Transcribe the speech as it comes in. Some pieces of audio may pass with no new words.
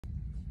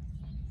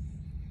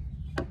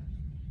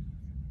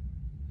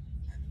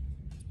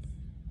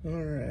All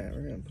right,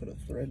 we're gonna put a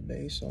thread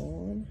base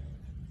on.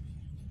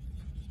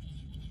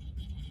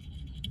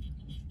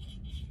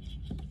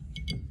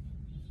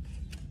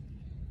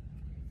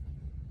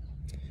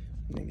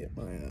 Let me get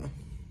my,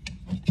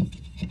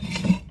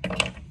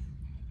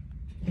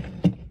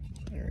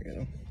 there we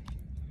go.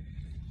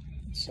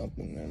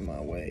 Something in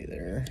my way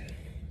there.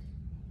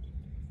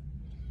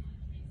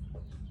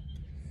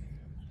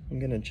 I'm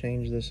gonna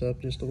change this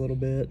up just a little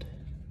bit.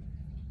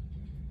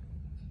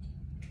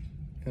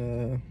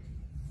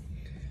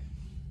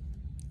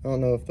 I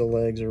don't know if the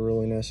legs are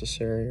really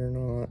necessary or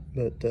not,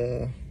 but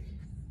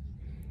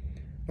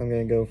I'm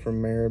gonna go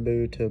from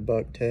marabou to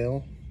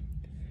bucktail.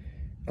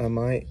 I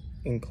might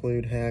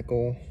include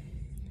hackle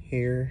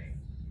here.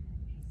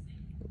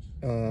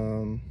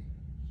 I'm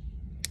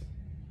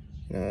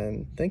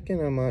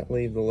thinking I might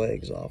leave the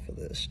legs off of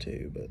this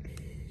too, but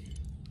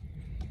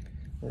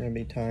we're gonna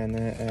be tying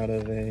that out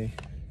of a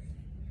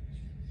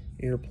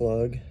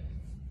earplug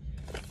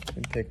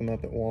and pick them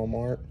up at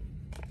Walmart.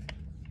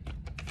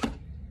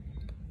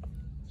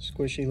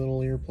 Squishy little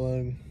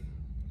earplug,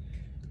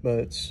 but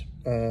it's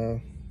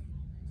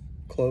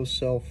closed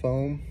cell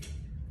foam.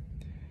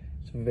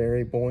 It's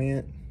very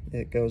buoyant.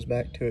 It goes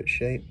back to its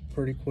shape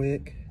pretty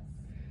quick.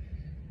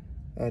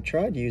 I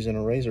tried using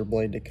a razor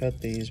blade to cut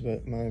these,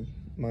 but my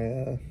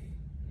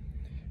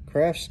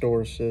craft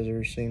store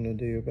scissors seem to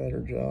do a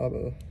better job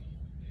of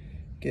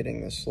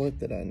getting the slit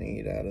that I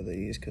need out of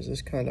these, because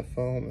this kind of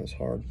foam is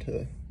hard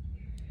to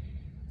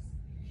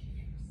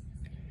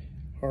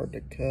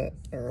cut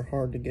or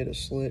hard to get a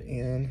slit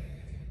in.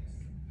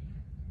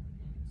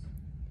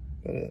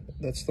 But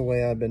that's the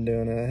way I've been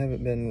doing it. I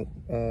haven't been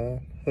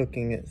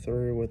hooking it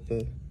through with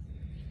the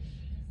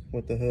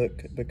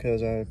hook,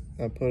 because I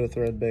put a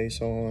thread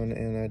base on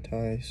and I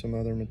tie some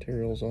other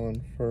materials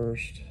on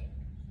first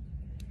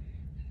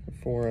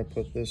before I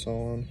put this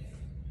on.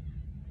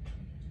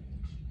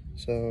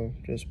 So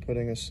just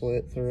putting a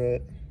slit through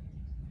it.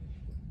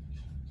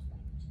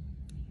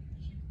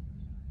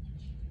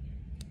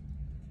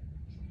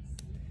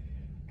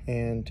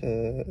 And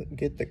to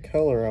get the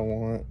color I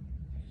want,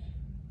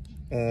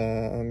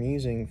 I'm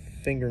using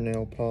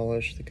fingernail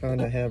polish. The kind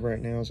I have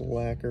right now is a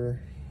lacquer.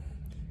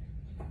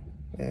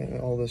 And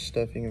all this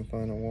stuff you can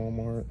find at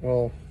Walmart.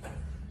 Well,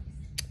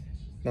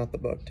 not the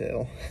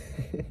bucktail.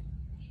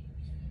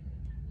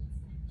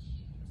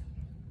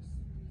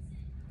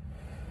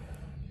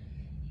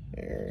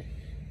 There.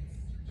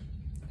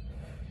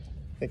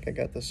 I think I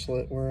got the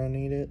slit where I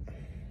need it.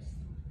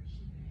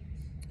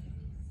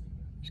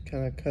 Just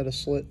kind of cut a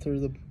slit through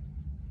the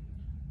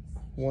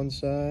one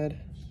side.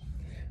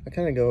 I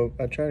try to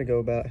go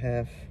about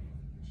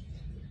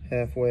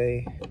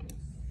halfway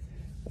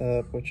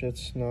up, which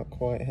it's not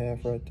quite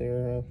half right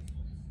there.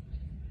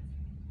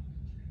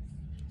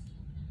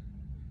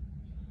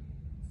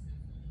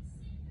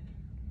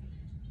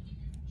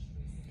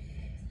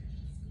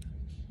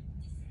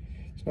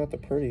 It's not the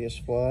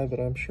prettiest fly, but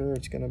I'm sure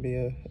it's going to be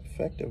an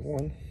effective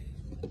one.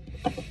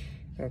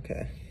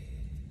 Okay,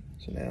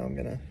 so now I'm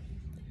gonna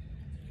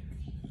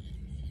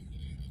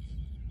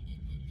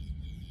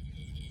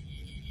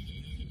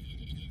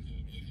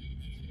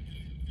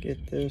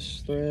get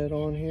this thread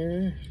on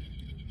here.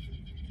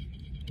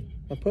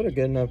 I put a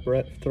good enough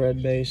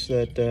thread base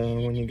that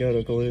when you go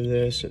to glue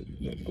this,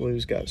 the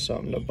glue's got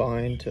something to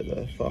bind to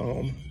the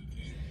foam.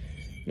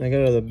 And I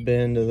go to the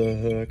bend of the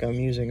hook. I'm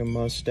using a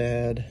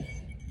Mustad.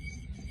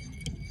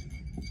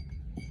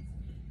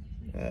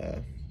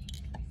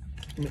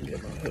 Let me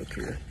get my hook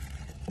here.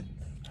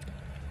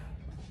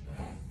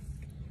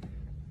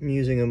 I'm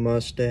using a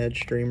Mustad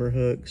streamer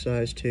hook,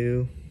 size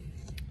 2.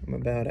 I'm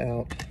about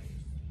out.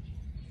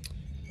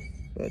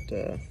 But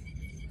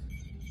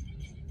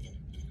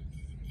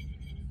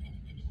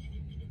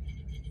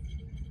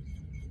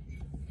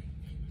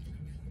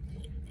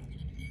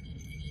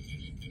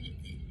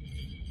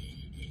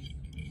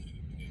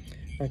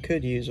I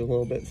could use a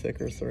little bit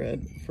thicker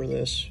thread for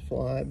this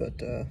fly,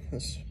 but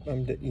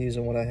I'm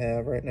using what I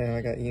have right now.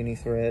 I got uni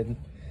thread,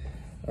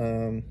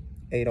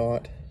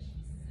 8/0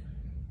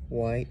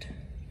 white.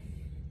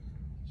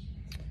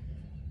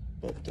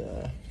 But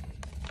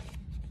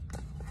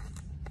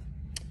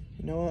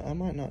you know what? I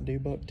might not do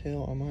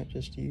bucktail. I might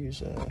just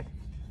use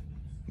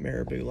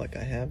marabou like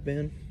I have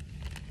been.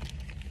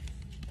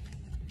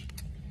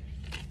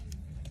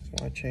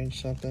 Why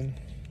change something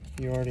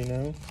you already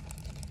know?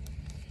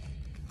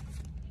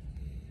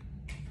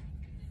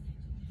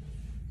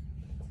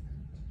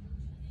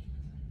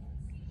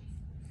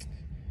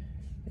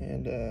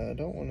 And I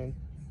don't want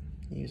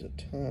to use a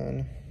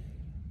ton.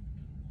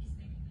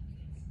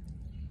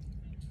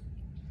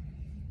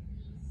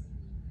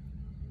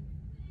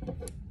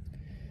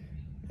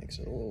 Makes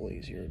it a little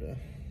easier to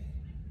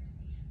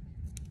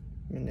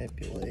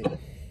manipulate.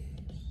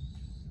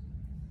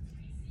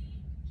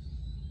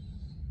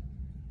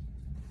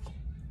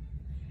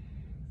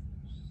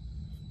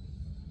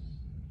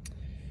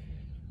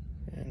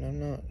 And I'm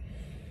not,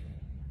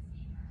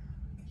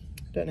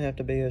 doesn't have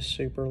to be a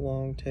super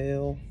long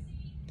tail.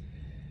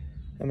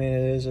 I mean,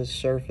 it is a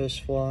surface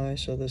fly,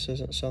 so this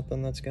isn't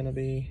something that's going to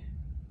be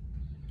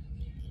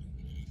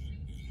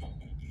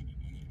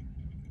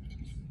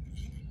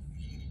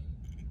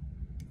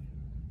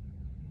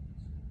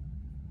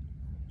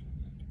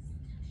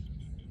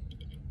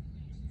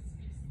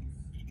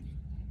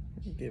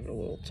Give it a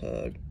little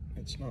tug.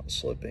 It's not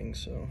slipping,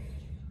 so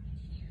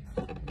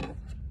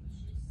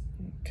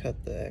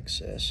cut the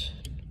excess.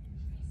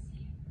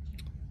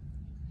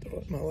 Throw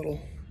it in my little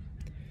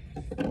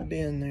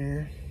bin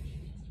there.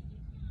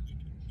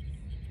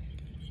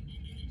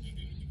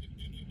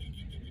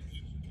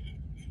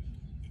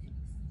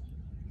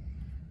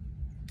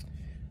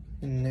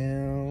 And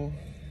now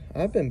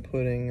I've been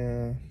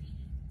putting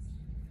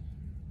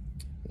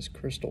this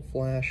Crystal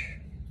Flash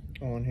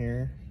on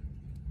here.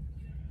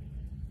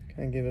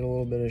 Kind of give it a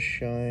little bit of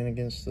shine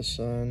against the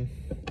sun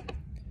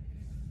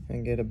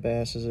and get a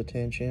bass's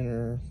attention,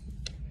 or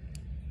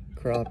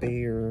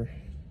crappie, or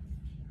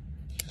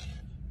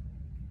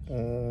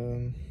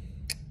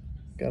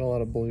got a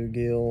lot of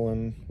bluegill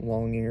and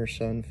long ear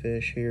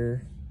sunfish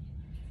here,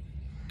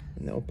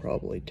 and they'll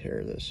probably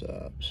tear this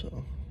up,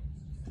 so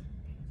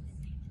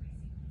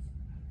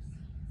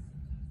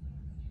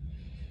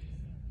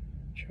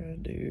try to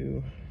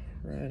do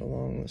right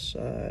along the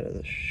side of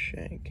the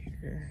shank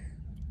here.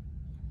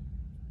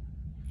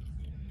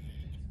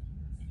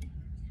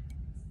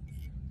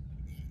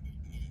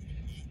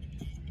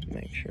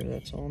 Make sure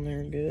that's on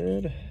there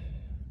good.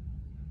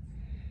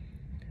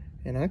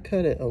 And I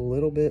cut it a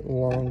little bit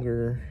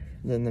longer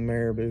than the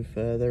marabou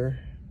feather.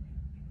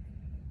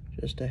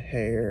 Just a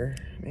hair.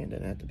 I mean, it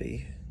doesn't have to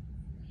be,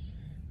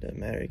 doesn't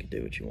matter, you can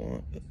do what you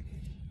want, but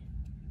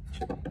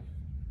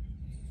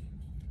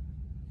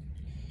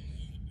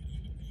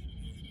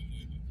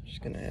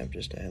just gonna have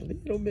just a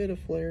little bit of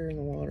flare in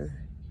the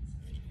water.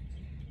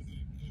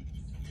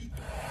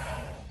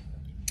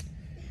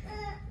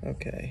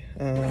 Okay,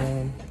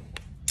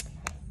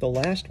 the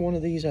last one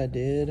of these I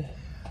did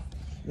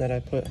that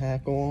I put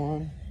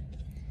hackle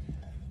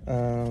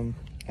on,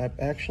 I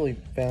actually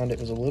found it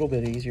was a little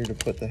bit easier to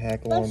put the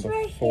hackle on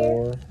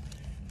before. Right,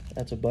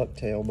 that's a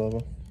bucktail,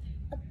 Bubba.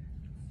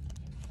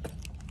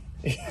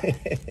 Sissy,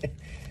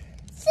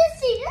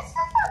 this is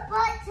a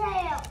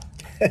bucktail.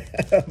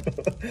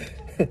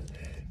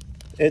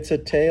 It's a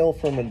tail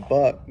from a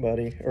buck,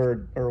 buddy,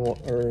 or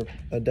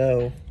a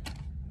doe.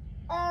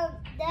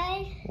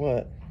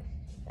 What?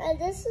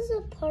 This is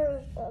a part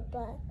of the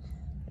butt.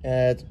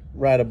 It's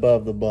right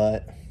above the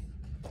butt.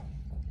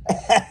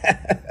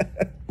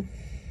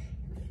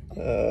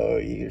 Oh,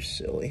 you're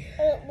silly.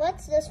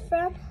 What's this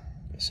from?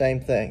 Same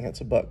thing. It's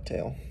a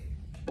bucktail.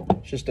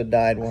 It's just a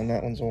dyed one.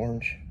 That one's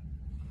orange.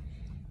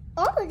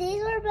 Oh,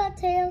 these are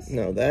bucktails.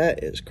 No,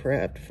 that is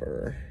craft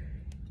fur.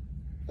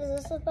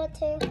 Is this a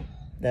bucktail?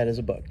 That is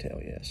a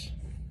bucktail, yes.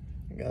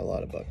 I got a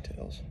lot of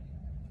bucktails.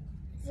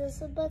 Is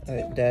this a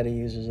bucktail? Daddy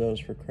uses those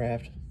for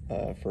craft,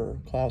 for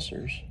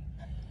Klausers.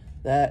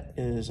 That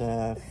is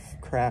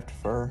craft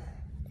fur.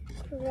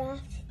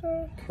 Craft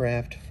fur?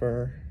 Craft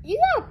fur. You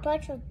got a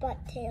bunch of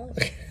bucktails.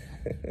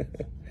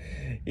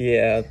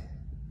 Yeah.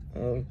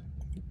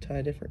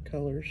 Tie different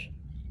colors.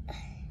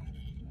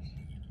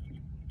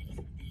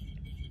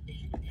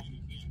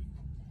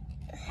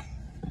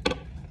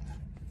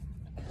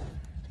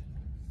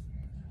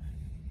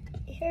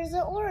 Here's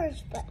an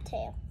orange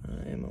bucktail.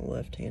 I am a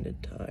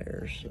left-handed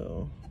tire,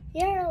 so...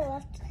 You're a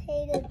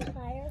left-handed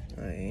tire.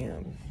 I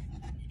am.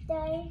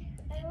 Daddy,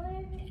 I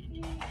want to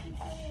see the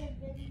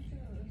Avengers.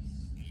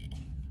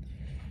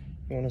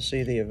 You want to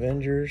see the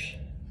Avengers?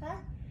 Huh?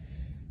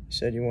 You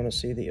said you want to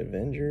see the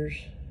Avengers?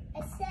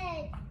 I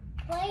said,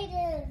 play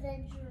the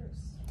Avengers.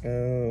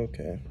 Oh,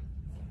 okay.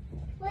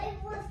 Play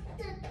with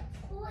the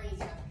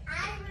toys of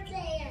Iron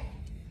Man.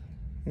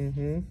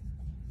 Mm-hmm.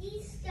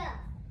 These stuff.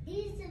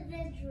 These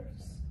Avengers.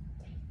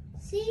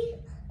 See?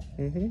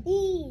 Mm-hmm.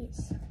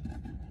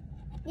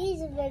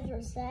 These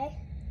Avengers, eh?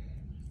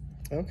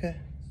 Okay.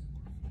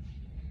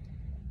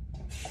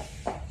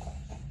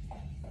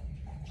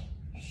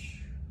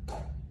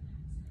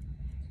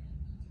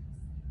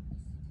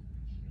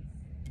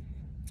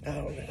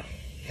 Oh, no.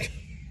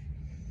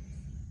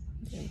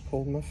 I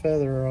pulled my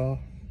feather off.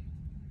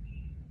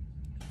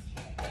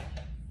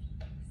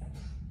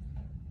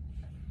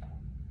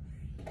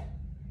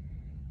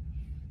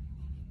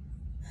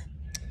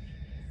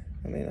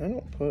 I mean, I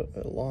don't put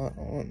a lot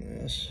on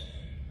this.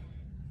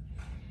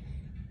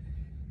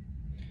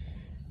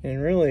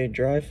 And really,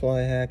 dry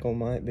fly hackle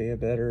might be a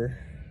better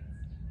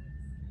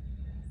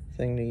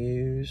thing to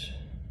use.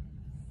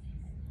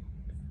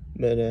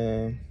 But,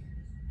 I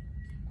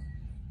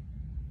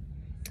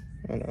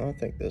don't know, I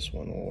think this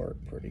one will work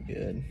pretty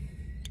good.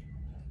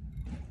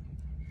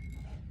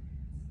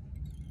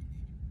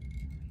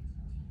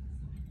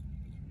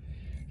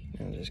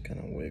 I'll just kind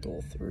of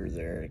wiggle through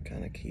there to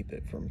kind of keep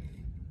it from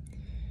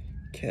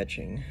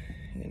catching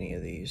any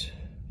of these.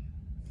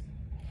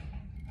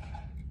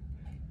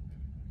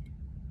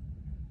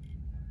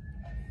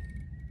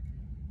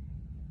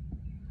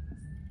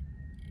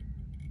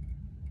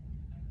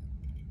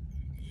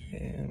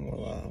 And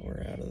voila,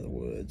 we're out of the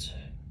woods.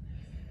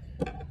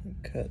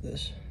 Cut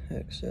this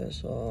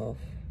excess off.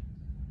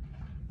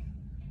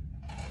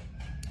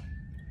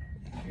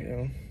 There we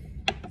go.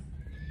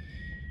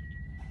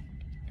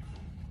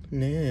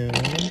 Now,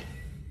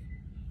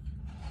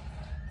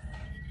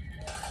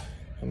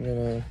 I'm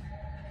gonna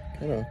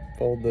I'm gonna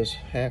fold this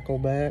hackle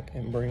back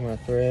and bring my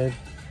thread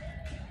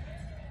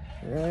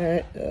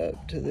right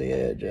up to the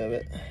edge of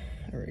it.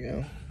 There we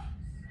go.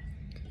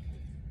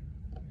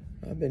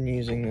 I've been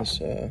using this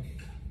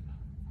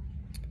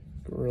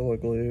Gorilla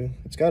Glue.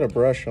 It's got a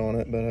brush on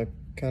it, but I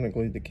kind of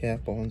glued the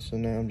cap on, so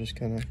now I'm just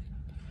kind of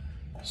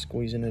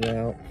squeezing it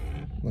out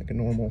like a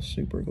normal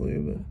super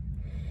glue. But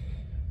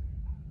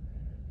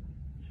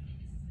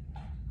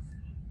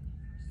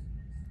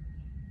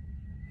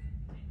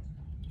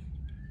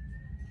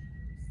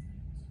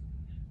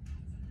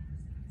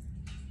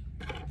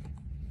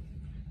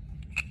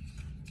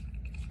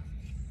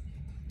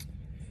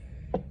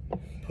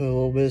put a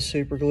little bit of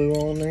super glue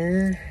on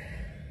there,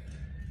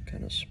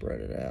 kind of spread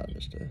it out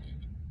just to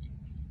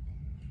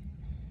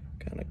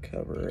kind of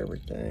cover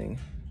everything.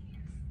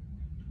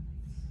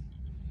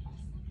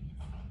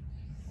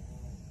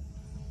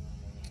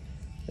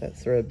 That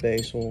thread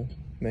base will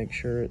make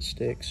sure it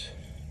sticks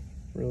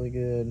really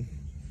good.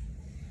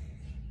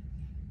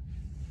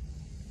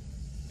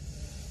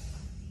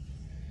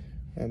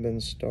 I've been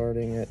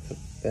starting at the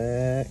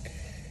back.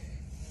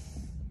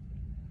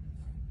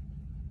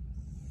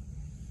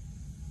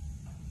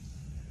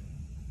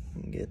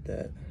 And get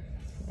that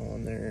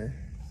on there.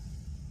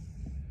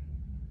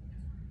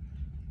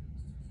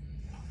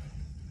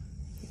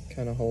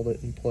 Kind of hold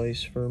it in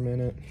place for a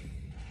minute.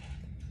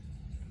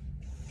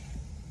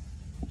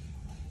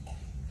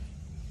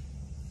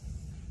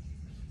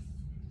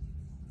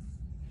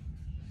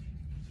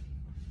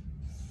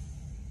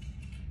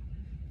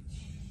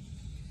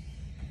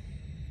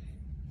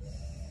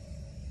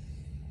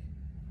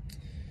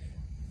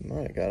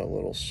 Might have got a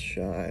little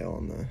shy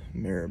on the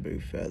marabou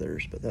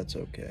feathers, but that's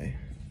okay.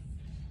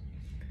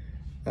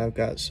 I've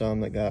got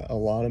some that got a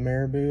lot of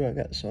marabou. I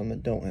got some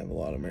that don't have a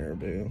lot of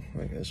marabou.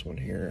 Like this one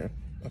here,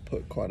 I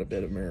put quite a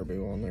bit of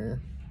marabou on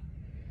there.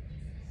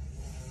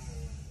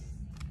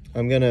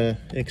 I'm gonna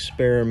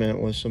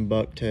experiment with some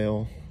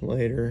bucktail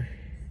later,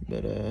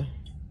 but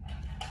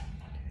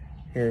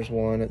here's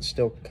one. It's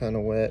still kind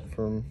of wet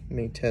from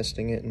me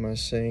testing it in my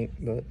sink,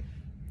 but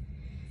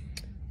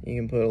you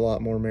can put a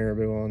lot more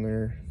marabou on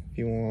there if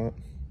you want,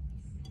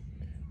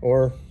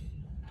 or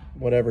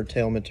whatever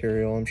tail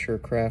material. I'm sure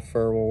craft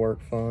fur will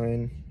work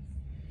fine.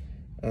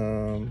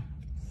 If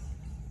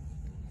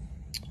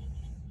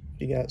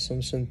you got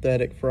some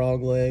synthetic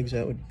frog legs,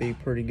 that would be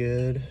pretty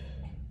good.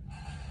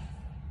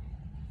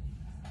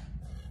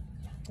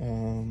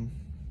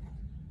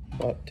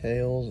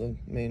 Bucktails, I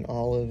mean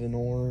olive and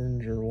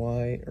orange or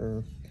white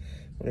or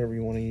whatever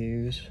you want to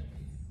use.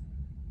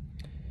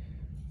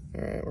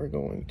 All right,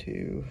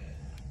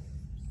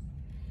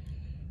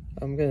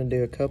 I'm gonna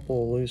do a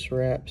couple of loose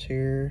wraps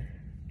here.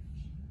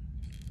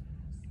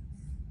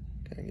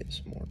 Gotta get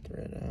some more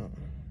thread out.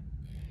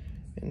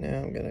 And now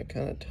I'm gonna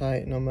kind of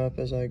tighten them up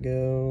as I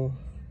go.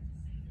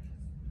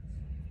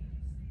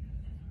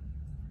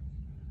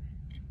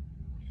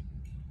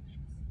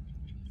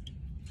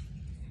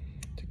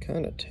 To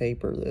kind of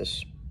taper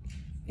this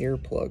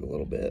earplug a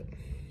little bit.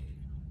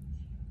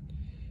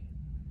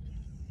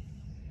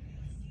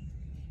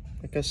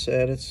 Like I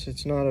said,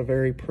 it's not a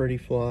very pretty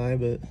fly,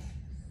 but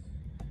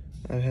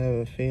I have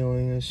a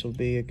feeling this will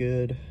be a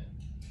good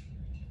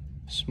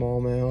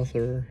smallmouth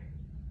or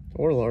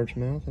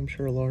largemouth. I'm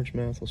sure a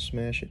largemouth will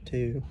smash it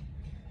too.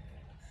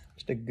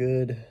 Just a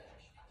good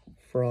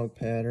frog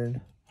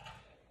pattern.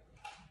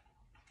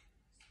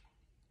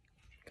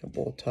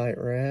 Couple of tight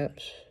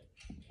wraps.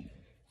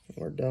 When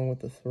we're done with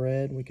the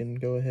thread, we can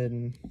go ahead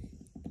and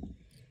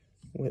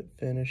whip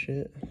finish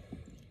it.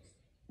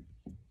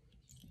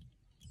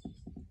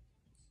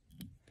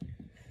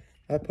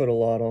 I put a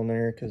lot on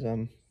there because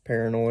I'm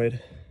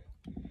paranoid.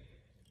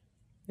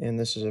 And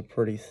this is a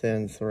pretty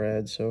thin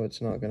thread, so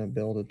it's not going to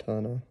build a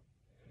ton of,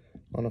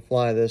 on a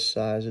fly this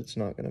size, it's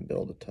not going to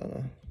build a ton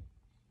of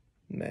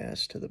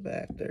mass to the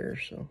back there,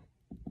 so.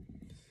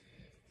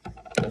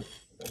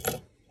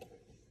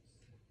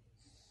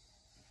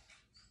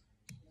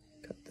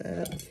 Cut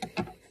that.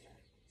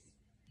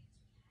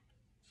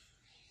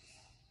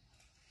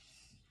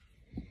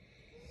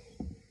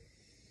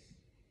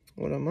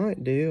 What I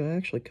might do, I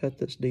actually cut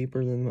this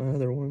deeper than my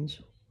other ones.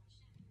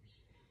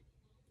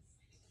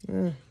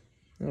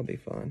 That'll be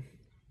fine.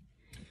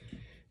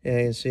 Yeah,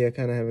 you can see I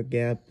kind of have a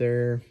gap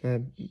there.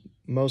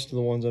 Most of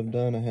the ones I've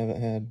done, I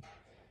haven't had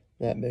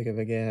that big of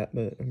a gap,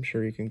 but I'm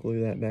sure you can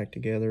glue that back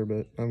together,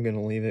 but I'm going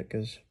to leave it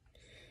because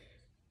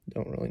I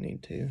don't really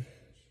need to.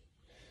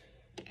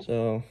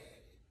 So,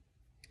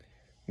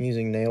 I'm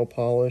using nail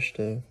polish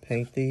to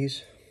paint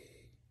these.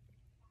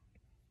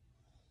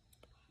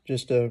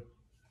 Just a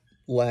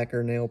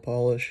lacquer nail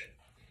polish.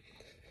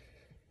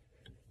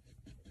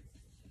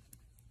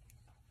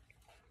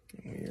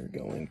 We are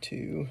going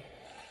to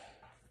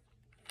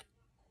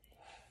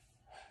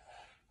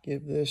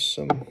give this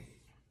some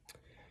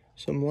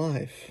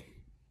life.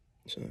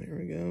 So here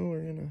we go.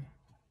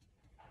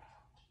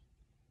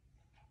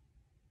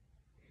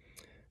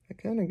 I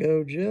kind of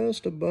go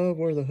just above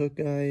where the hook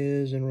eye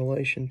is in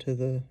relation to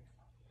the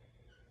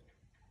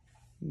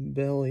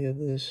belly of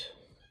this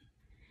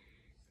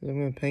I'm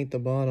going to paint the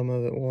bottom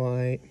of it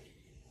white.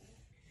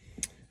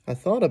 I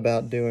thought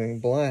about doing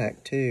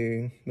black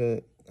too,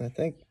 but I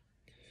think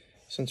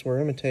since we're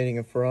imitating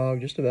a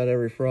frog, just about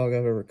every frog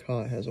I've ever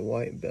caught has a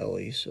white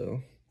belly,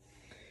 so.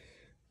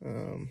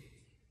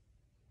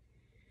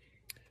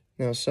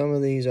 Now some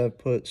of these I've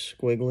put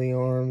squiggly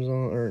arms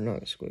on, or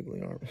not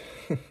squiggly arms,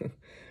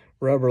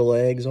 rubber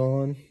legs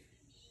on.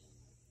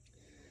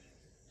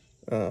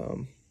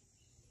 And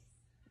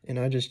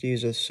I just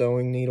use a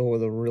sewing needle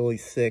with a really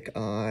thick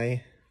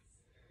eye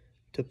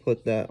to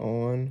put that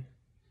on.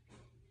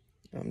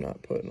 I'm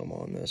not putting them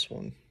on this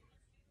one.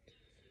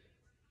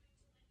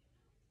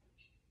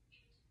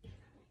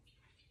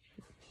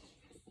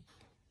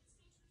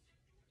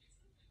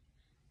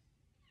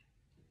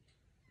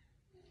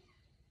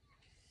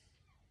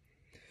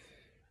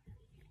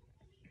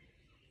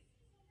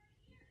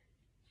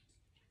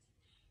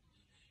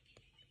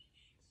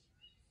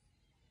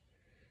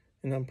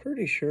 And I'm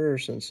pretty sure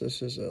since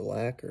this is a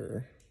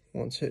lacquer,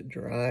 once it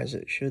dries,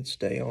 it should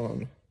stay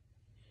on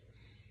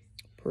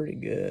pretty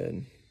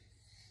good.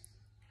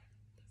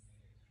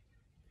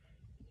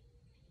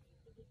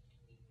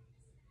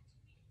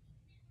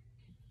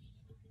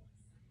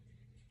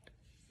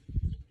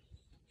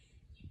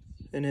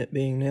 And it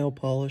being nail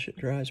polish, it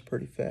dries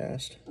pretty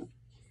fast.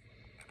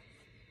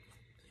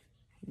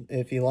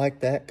 If you like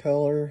that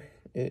color,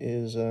 it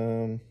is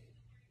at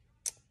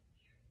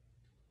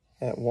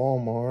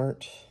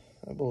Walmart.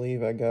 I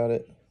believe I got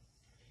it.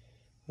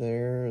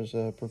 There's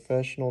a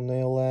Professional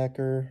Nail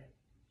Lacquer.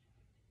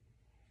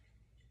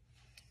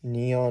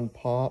 Neon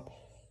Pop.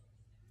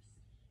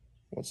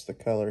 What's the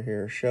color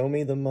here? Show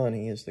Me the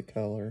Money is the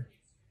color.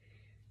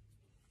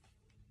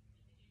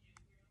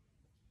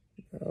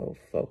 Oh,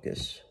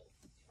 focus.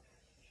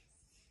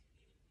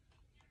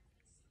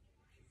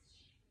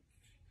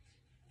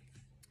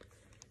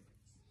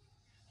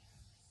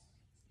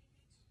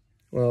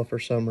 Well, for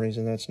some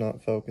reason that's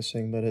not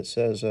focusing, but it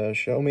says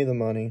Show Me the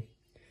Money.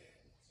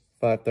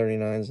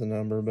 539 is the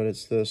number, but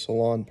it's the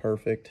Salon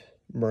Perfect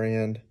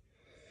brand.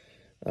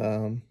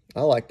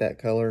 I like that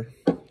color.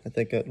 I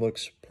think it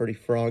looks pretty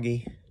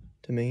froggy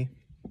to me.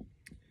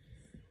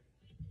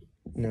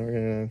 Now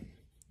we're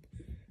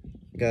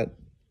got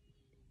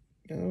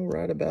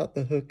right about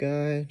the hook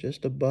eye,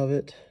 just above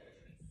it,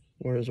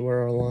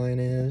 where our line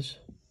is.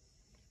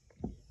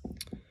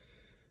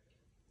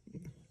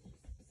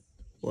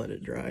 Let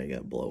it dry. You got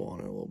to blow on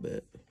it a little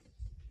bit.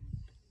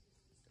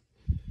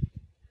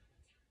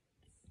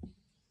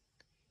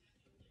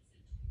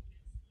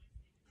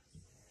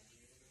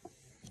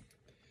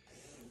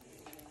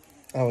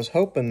 I was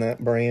hoping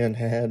that brand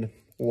had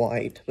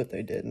white, but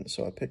they didn't,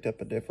 so I picked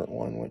up a different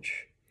one,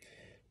 which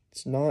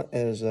it's not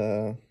as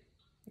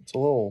it's a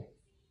little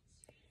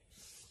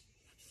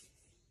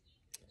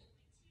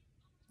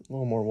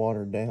more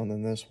watered down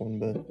than this one,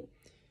 but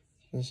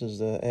this is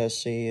the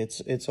SC.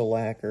 It's a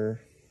lacquer,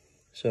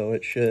 so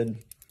it should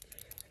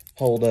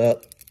hold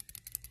up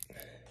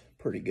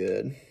pretty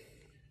good.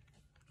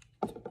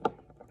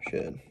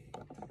 Should.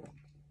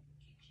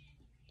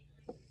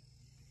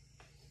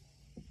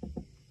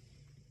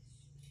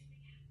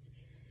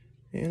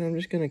 And I'm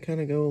just going to kind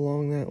of go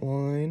along that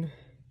line.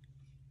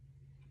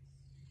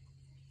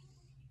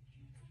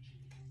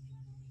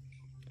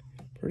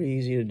 Pretty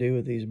easy to do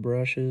with these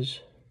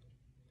brushes.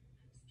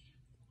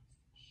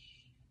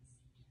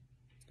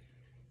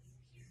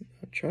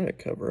 I try to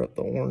cover up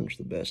the orange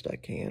the best I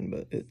can,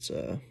 but it's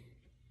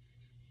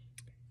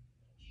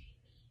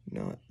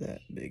not that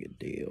big a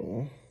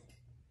deal.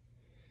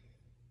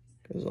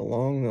 Because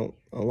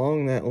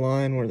along that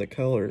line where the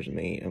colors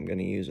meet, I'm going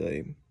to use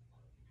a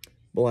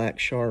black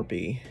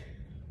Sharpie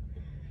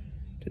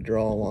to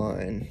draw a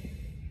line.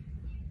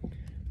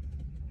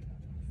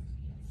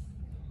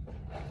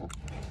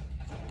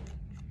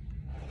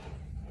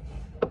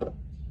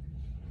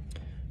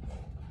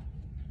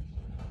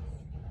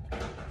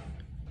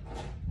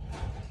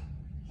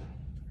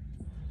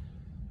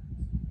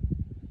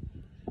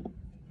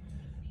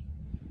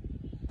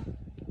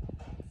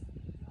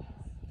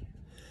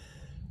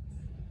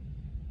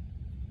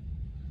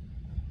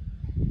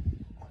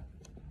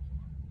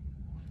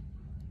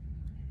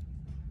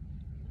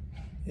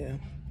 Yeah,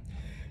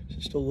 it's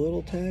just a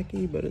little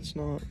tacky, but it's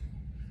not.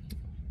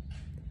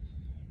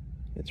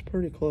 It's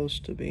pretty close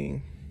to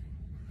being.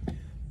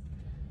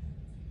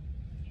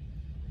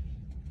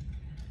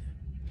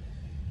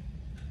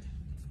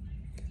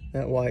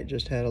 That white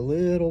just had a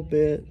little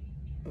bit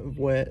of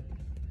wet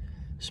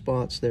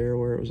spots there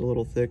where it was a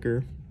little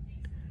thicker.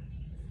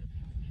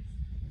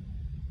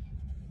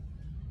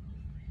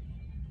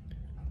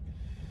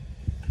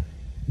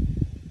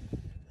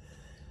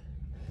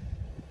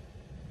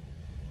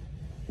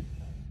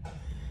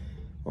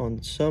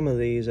 On some of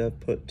these I've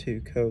put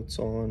 2 coats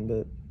on,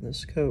 but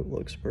this coat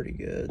looks pretty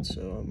good,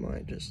 so I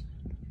might just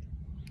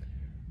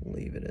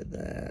leave it at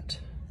that.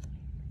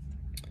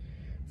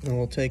 Then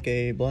we'll take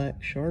a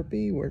black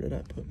Sharpie. Where did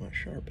I put my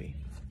Sharpie?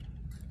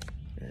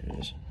 There it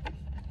is.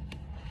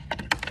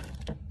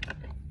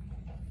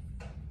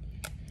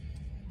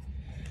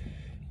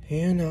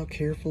 And I'll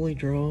carefully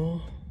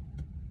draw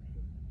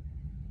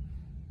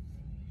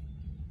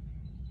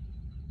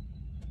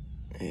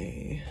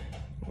a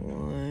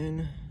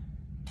line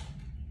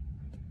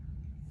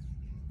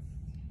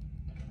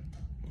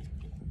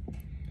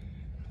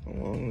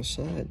along the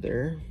side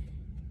there.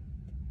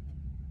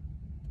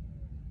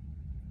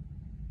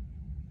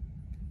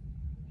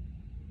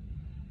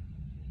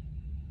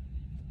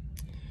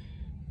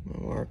 My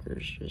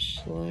marker's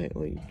just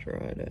slightly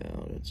dried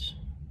out.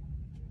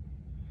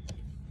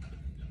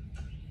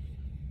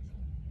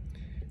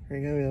 There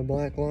you go, we have a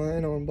black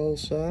line on both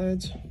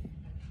sides.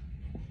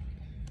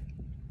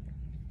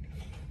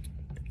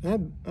 I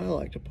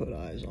like to put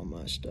eyes on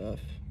my stuff.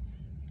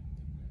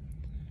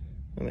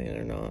 I mean,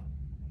 they're not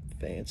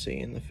fancy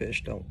and the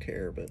fish don't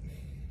care, but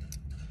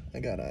I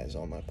got eyes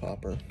on my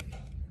popper.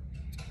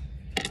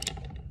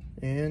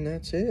 And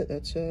that's it.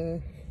 That's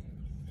an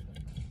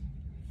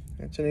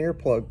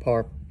earplug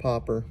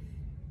popper.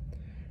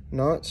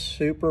 Not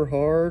super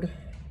hard,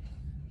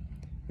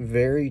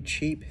 very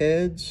cheap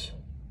heads,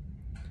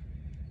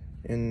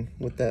 and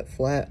with that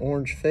flat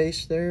orange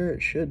face there,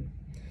 it should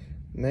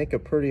make a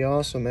pretty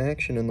awesome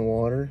action in the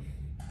water.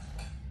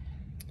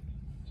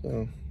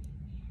 So,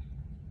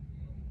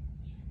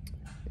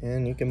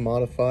 and you can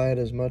modify it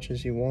as much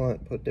as you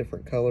want, put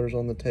different colors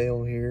on the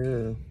tail here,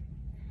 or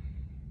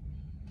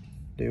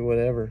do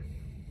whatever.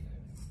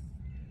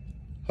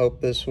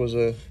 Hope this was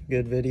a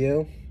good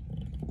video.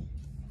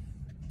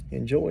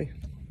 Enjoy.